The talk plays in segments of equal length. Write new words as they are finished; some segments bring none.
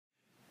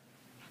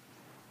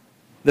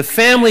The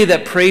family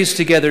that prays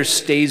together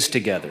stays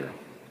together.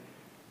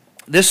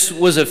 This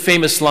was a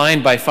famous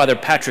line by Father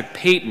Patrick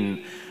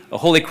Payton, a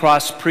Holy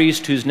Cross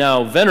priest who's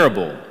now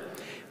venerable,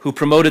 who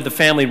promoted the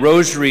family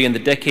rosary in the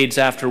decades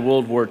after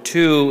World War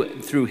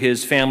II through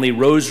his family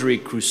rosary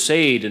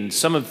crusade. And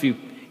some of you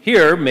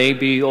here may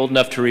be old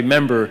enough to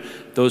remember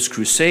those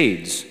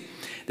crusades.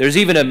 There's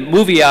even a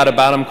movie out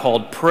about him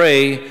called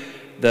Pray,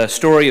 the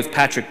story of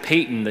Patrick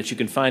Payton, that you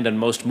can find on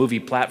most movie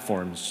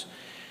platforms.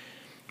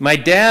 My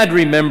dad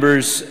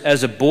remembers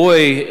as a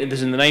boy, this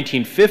is in the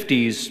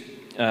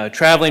 1950s,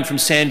 traveling from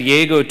San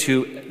Diego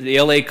to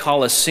the LA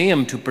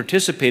Coliseum to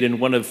participate in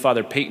one of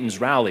Father Payton's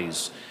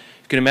rallies.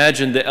 You can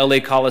imagine the LA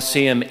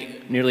Coliseum,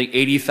 nearly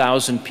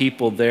 80,000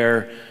 people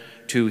there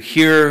to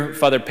hear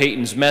Father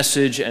Payton's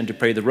message and to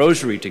pray the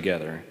rosary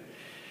together.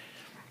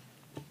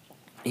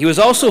 He was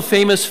also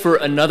famous for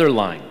another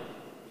line: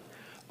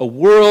 a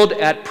world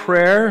at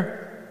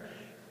prayer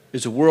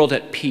is a world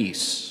at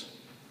peace.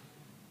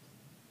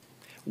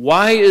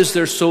 Why is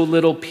there so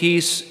little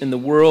peace in the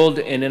world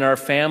and in our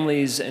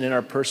families and in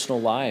our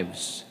personal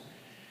lives?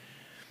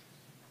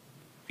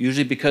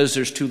 Usually because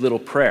there's too little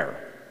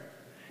prayer.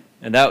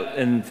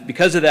 And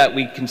because of that,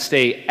 we can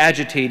stay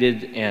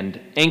agitated and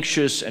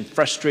anxious and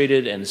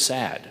frustrated and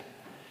sad.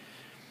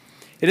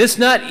 It is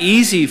not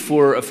easy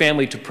for a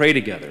family to pray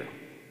together.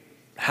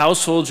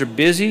 Households are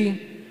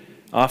busy.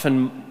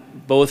 Often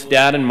both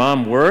dad and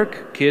mom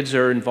work. Kids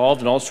are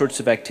involved in all sorts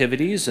of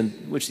activities,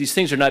 and which these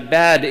things are not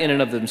bad in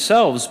and of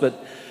themselves,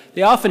 but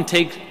they often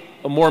take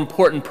a more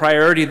important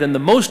priority than the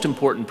most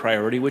important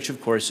priority, which of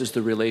course is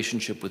the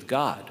relationship with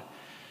God.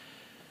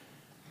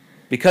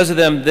 Because of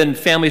them, then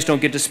families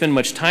don't get to spend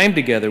much time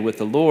together with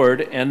the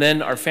Lord, and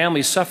then our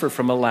families suffer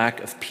from a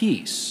lack of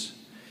peace.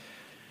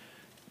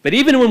 But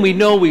even when we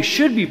know we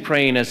should be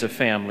praying as a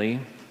family,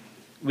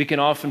 we can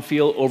often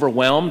feel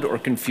overwhelmed or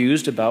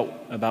confused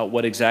about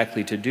what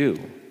exactly to do.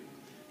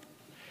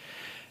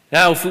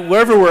 Now,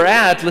 wherever we're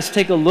at, let's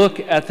take a look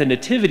at the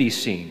nativity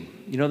scene.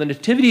 You know, the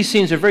nativity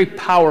scenes are very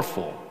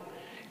powerful.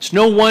 It's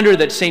no wonder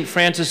that St.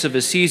 Francis of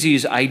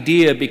Assisi's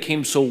idea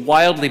became so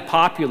wildly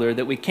popular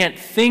that we can't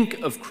think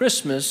of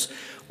Christmas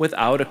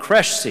without a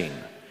creche scene.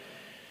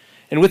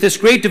 And with this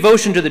great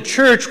devotion to the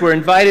church, we're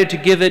invited to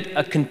give it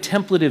a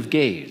contemplative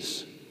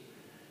gaze.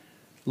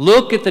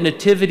 Look at the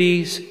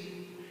nativities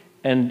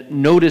and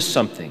notice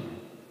something.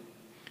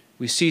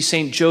 We see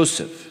St.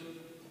 Joseph,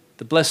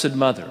 the Blessed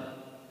Mother,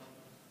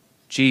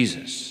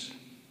 Jesus.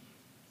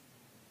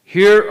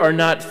 Here are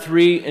not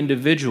three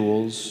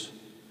individuals,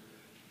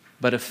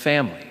 but a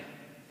family.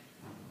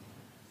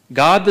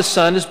 God the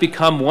Son has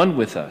become one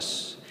with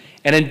us,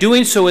 and in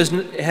doing so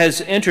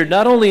has entered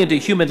not only into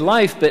human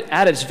life, but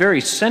at its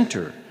very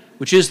center,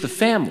 which is the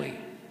family.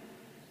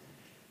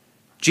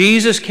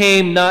 Jesus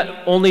came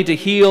not only to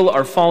heal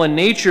our fallen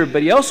nature,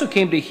 but he also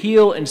came to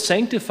heal and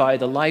sanctify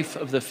the life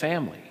of the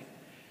family.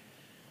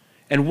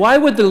 And why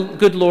would the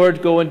good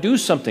Lord go and do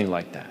something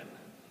like that?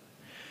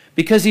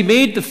 Because he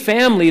made the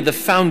family the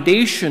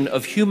foundation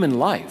of human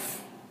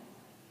life.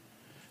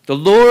 The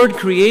Lord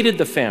created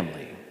the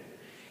family.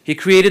 He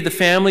created the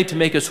family to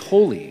make us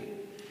holy.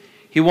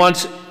 He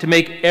wants to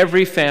make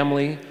every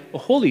family a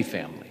holy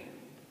family.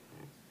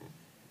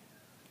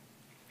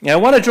 Now, I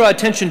want to draw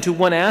attention to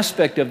one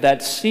aspect of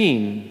that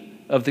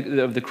scene, of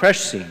the creche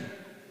scene.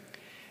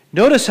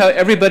 Notice how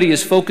everybody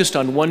is focused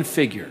on one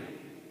figure,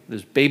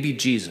 this baby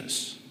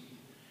Jesus.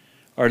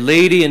 Our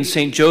Lady and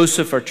St.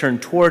 Joseph are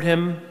turned toward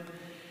him.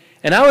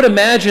 And I would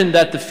imagine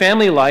that the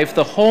family life,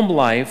 the home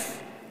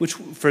life, which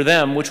for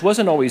them, which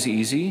wasn't always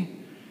easy,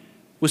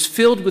 was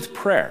filled with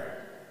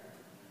prayer.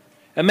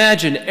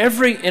 Imagine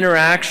every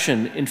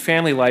interaction in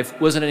family life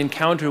was an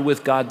encounter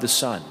with God the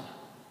Son.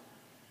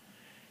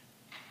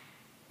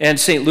 And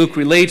St. Luke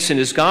relates in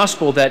his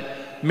gospel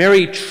that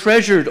Mary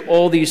treasured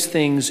all these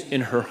things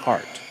in her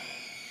heart.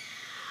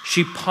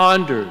 She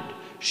pondered,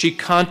 she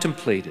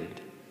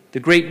contemplated the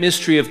great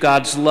mystery of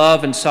God's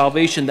love and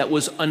salvation that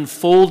was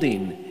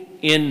unfolding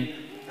in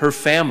her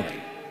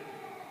family.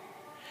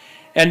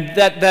 And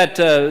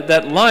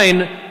that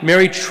line,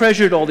 Mary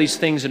treasured all these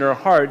things in her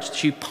heart,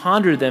 she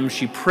pondered them,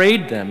 she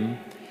prayed them.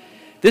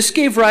 This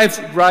gave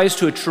rise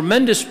to a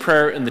tremendous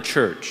prayer in the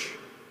church.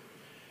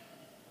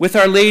 With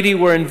Our Lady,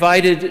 we're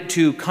invited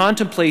to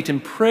contemplate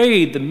and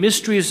pray the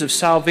mysteries of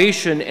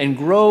salvation and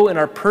grow in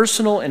our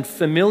personal and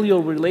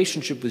familial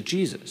relationship with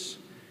Jesus.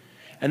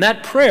 And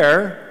that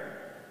prayer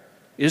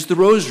is the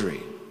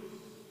Rosary.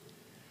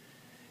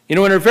 You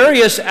know, in her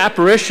various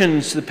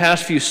apparitions the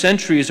past few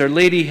centuries, Our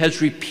Lady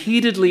has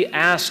repeatedly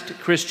asked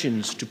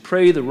Christians to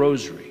pray the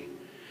Rosary,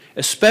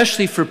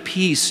 especially for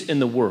peace in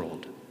the world.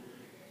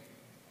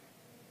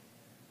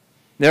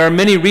 There are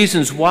many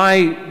reasons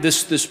why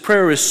this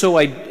prayer is so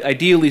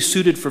ideally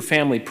suited for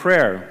family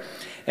prayer.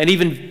 And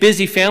even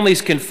busy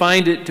families can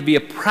find it to be a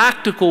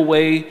practical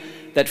way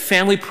that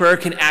family prayer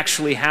can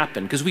actually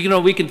happen. Because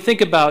we can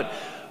think about,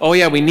 oh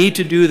yeah, we need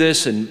to do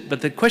this,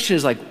 but the question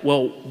is like,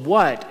 well,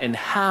 what and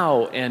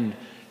how? And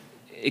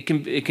we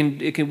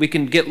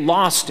can get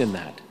lost in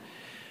that.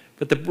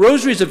 But the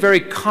Rosary is a very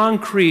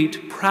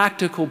concrete,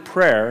 practical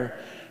prayer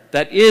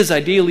that is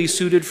ideally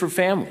suited for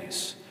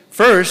families.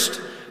 First,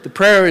 the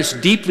prayer is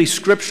deeply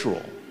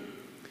scriptural,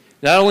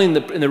 not only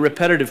in the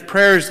repetitive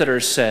prayers that are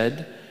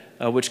said,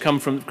 which come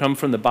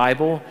from the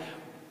Bible,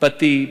 but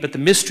the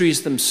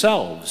mysteries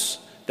themselves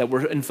that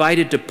we're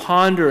invited to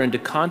ponder and to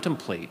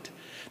contemplate.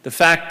 The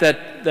fact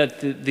that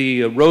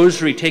the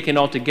Rosary taken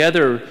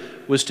altogether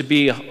was to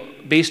be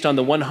based on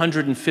the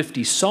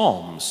 150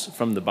 Psalms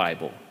from the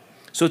Bible.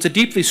 So it's a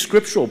deeply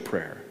scriptural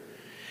prayer.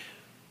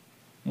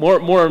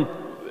 Moreover,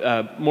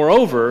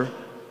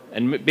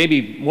 and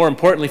maybe more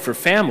importantly for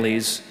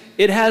families,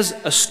 it has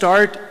a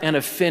start and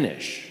a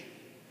finish.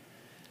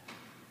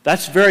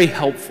 That's very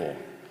helpful.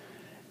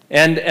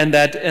 And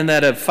that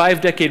a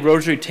 5-decade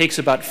Rosary takes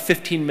about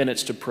 15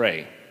 minutes to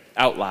pray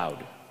out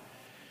loud.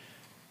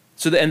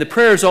 And the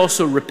prayer is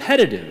also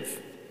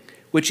repetitive,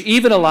 which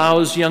even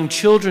allows young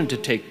children to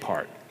take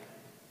part.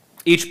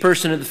 Each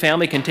person in the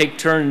family can take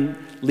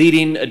turn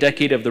leading a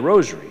decade of the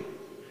Rosary.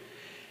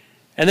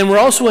 And then we're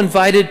also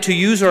invited to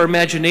use our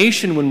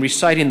imagination when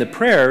reciting the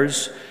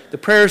prayers. The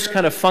prayers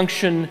kind of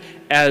function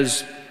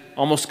as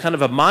almost kind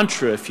of a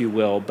mantra, if you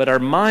will, but our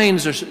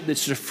minds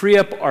it's to free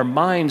up our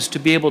minds to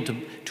be able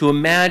to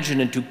imagine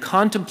and to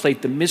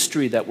contemplate the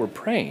mystery that we're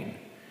praying.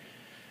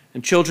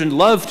 And children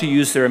love to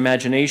use their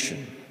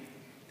imagination.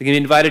 They can be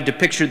invited to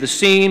picture the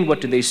scene.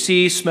 What do they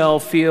see, smell,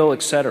 feel,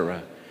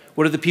 etc.?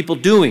 What are the people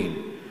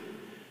doing?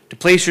 To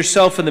place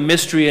yourself in the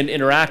mystery and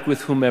interact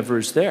with whomever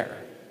is there.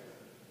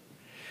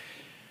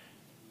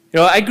 You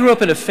know, I grew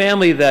up in a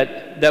family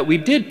that we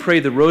did pray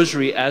the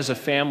Rosary as a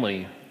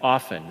family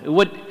often.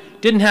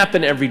 It didn't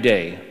happen every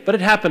day, but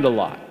it happened a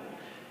lot.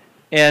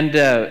 And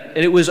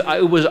it was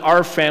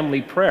our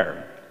family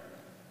prayer.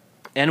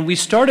 And we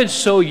started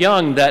so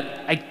young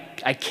that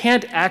I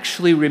can't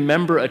actually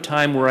remember a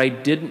time where I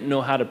didn't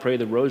know how to pray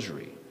the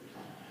Rosary.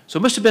 So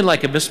it must have been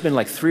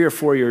like 3 or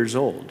 4 years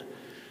old.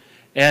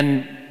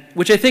 And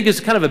which I think is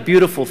kind of a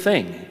beautiful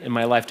thing in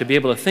my life, to be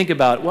able to think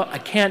about, well, I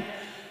can't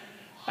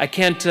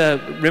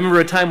remember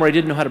a time where I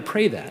didn't know how to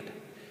pray that.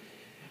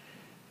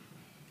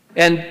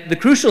 And the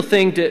crucial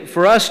thing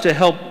for us to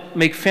help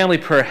make family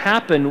prayer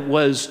happen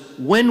was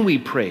when we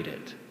prayed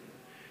it.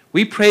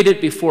 We prayed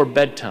it before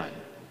bedtime.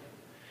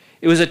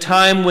 It was a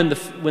time when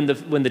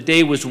the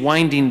day was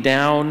winding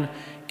down,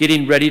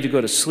 getting ready to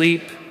go to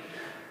sleep.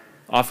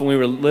 Often when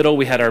we were little,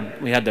 we had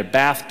their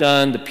bath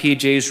done, the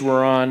PJs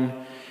were on,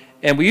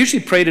 and we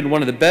usually prayed in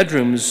one of the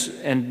bedrooms,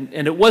 and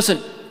it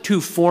wasn't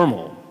too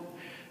formal,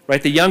 right?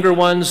 The younger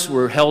ones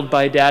were held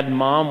by Dad and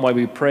Mom while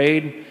we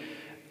prayed.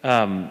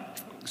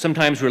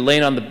 Sometimes we're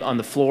laying on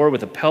the floor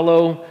with a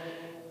pillow.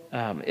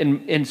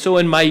 And so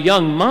in my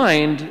young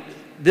mind,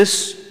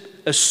 this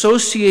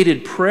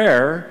associated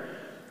prayer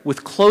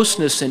with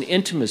closeness and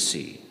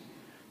intimacy,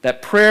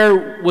 that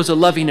prayer was a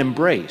loving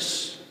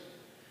embrace.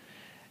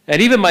 And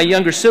even my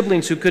younger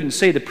siblings who couldn't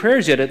say the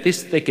prayers yet, at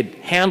least they could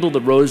handle the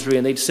Rosary,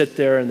 and they'd sit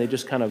there and they'd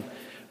just kind of,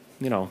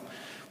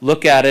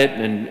 look at it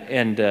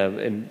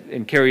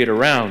and carry it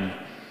around.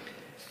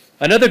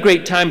 Another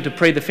great time to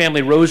pray the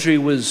family Rosary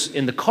was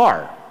in the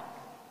car.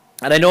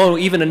 And I know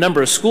even a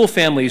number of school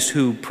families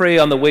who pray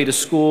on the way to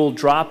school,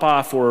 drop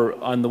off,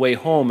 or on the way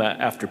home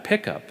after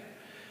pickup.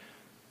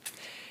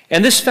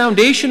 And this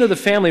foundation of the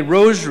family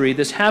Rosary,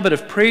 this habit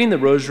of praying the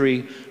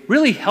Rosary,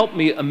 really helped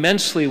me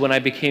immensely when I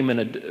became an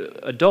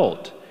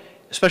adult,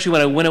 especially when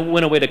I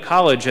went away to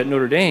college at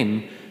Notre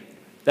Dame.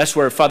 That's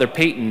where Father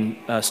Payton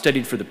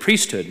studied for the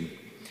priesthood.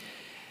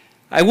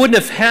 I wouldn't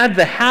have had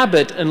the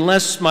habit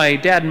unless my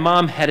dad and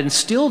mom had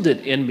instilled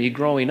it in me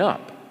growing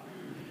up.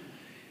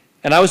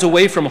 And I was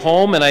away from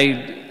home, and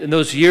in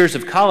those years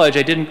of college,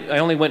 I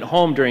only went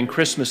home during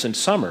Christmas and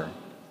summer.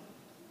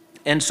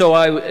 And so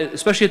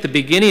especially at the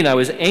beginning, I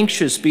was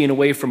anxious being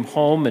away from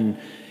home and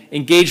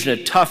engaged in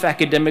a tough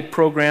academic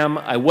program.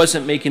 I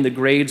wasn't making the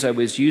grades I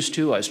was used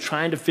to. I was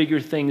trying to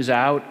figure things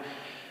out,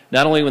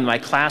 not only with my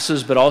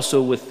classes, but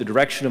also with the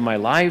direction of my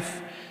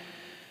life.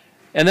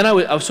 And then I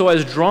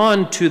was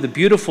drawn to the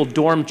beautiful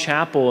dorm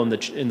chapel in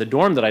the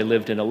dorm that I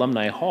lived in,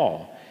 Alumni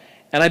Hall.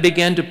 And I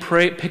began to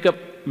pick up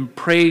and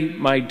pray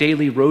my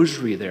daily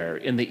Rosary there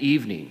in the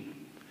evening,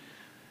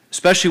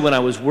 especially when I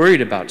was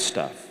worried about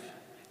stuff.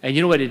 And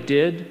you know what it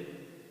did?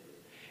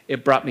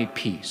 It brought me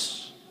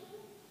peace.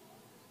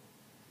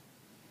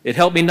 It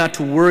helped me not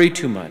to worry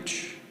too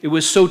much. It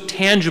was so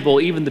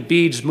tangible, even the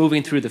beads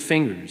moving through the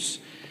fingers.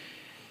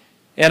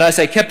 And as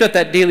I kept up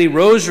that daily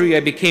Rosary, I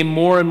became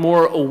more and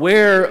more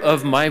aware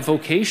of my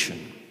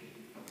vocation,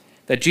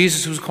 that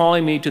Jesus was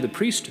calling me to the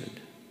priesthood.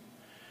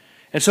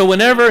 And so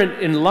whenever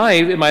in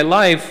my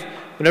life,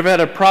 whenever I had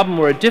a problem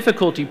or a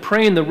difficulty,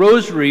 praying the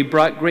Rosary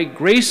brought great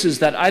graces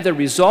that either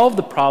resolved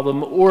the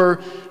problem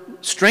or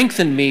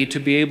strengthened me to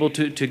be able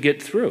to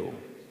get through.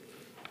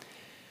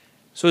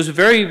 So it's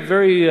very,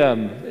 very,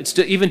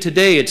 even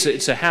today,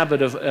 it's a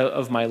habit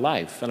of my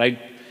life. And I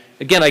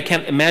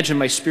can't imagine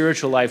my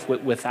spiritual life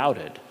without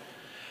it.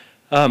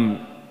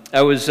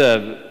 I was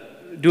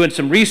doing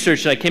some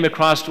research, and I came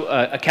across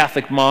a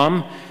Catholic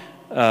mom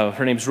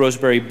her name's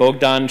Rosemary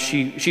Bogdan,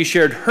 she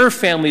shared her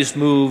family's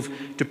move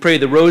to pray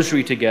the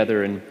rosary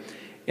together.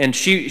 And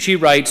she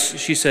writes,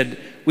 she said,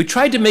 "We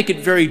tried to make it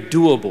very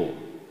doable.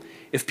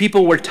 If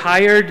people were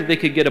tired, they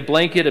could get a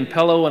blanket and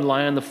pillow and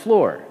lie on the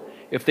floor.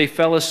 If they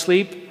fell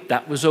asleep,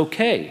 that was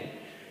okay.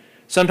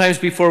 Sometimes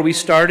before we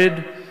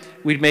started,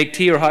 we'd make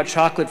tea or hot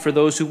chocolate for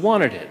those who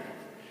wanted it.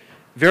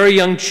 Very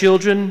young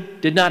children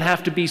did not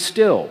have to be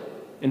still.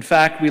 In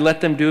fact, we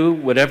let them do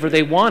whatever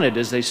they wanted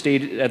as they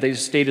stayed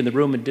in the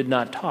room and did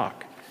not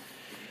talk.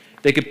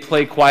 They could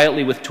play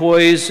quietly with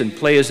toys and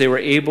play as they were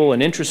able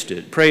and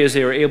interested, pray as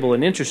they were able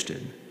and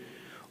interested.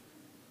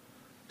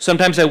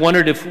 Sometimes I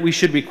wondered if we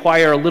should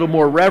require a little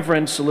more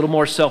reverence, a little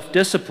more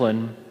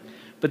self-discipline,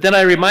 but then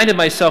I reminded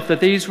myself that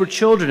these were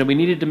children and we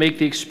needed to make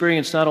the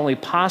experience not only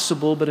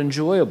possible but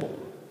enjoyable."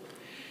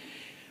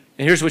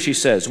 And here's what she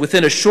says: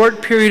 "Within a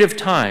short period of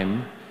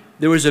time,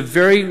 there was a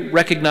very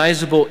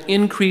recognizable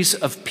increase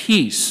of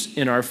peace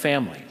in our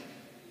family.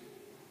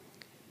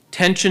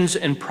 Tensions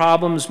and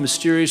problems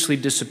mysteriously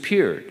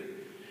disappeared.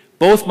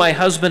 Both my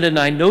husband and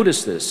I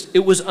noticed this.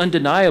 It was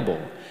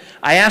undeniable.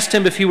 I asked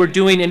him if he were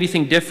doing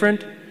anything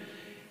different.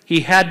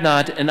 He had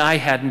not, and I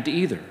hadn't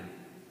either.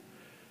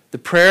 The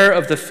prayer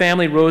of the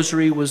family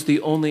rosary was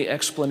the only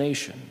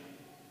explanation.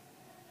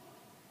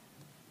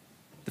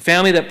 The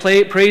family that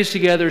prays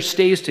together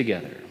stays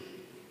together.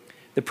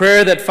 The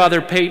prayer that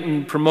Father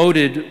Payton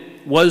promoted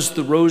was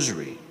the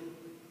rosary.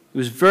 It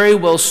was very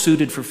well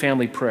suited for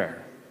family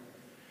prayer.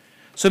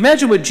 So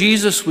imagine what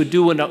Jesus would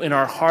do in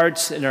our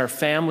hearts, in our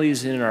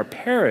families, and in our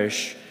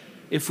parish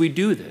if we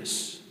do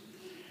this.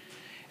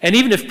 And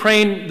even if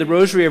praying the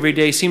rosary every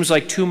day seems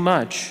like too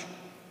much,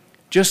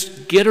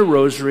 just get a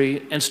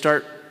rosary and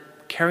start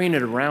carrying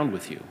it around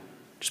with you.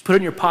 Just put it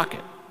in your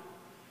pocket.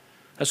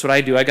 That's what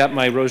I do. I got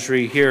my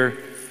rosary here.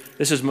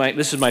 This is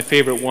my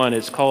favorite one.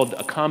 It's called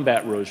a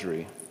combat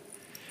rosary.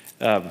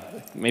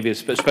 Maybe a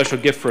special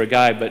gift for a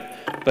guy,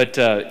 but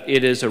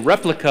it is a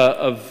replica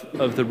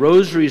of the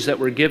rosaries that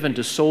were given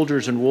to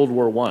soldiers in World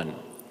War I.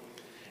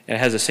 And it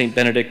has a St.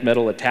 Benedict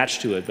medal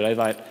attached to it, but I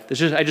thought,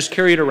 I just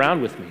carry it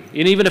around with me.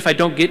 And even if I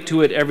don't get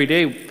to it every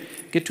day,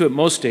 get to it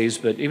most days,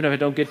 but even if I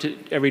don't get to it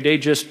every day,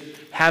 just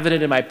having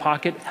it in my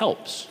pocket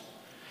helps.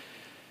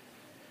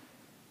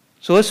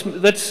 So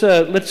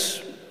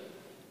let's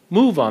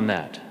move on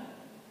that.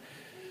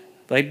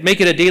 Like,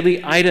 make it a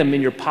daily item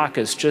in your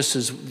pockets, just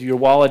as your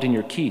wallet and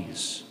your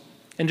keys.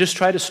 And just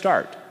try to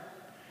start.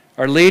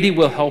 Our Lady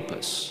will help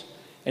us.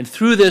 And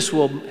through this,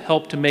 we'll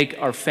help to make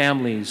our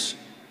families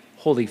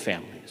holy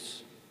families.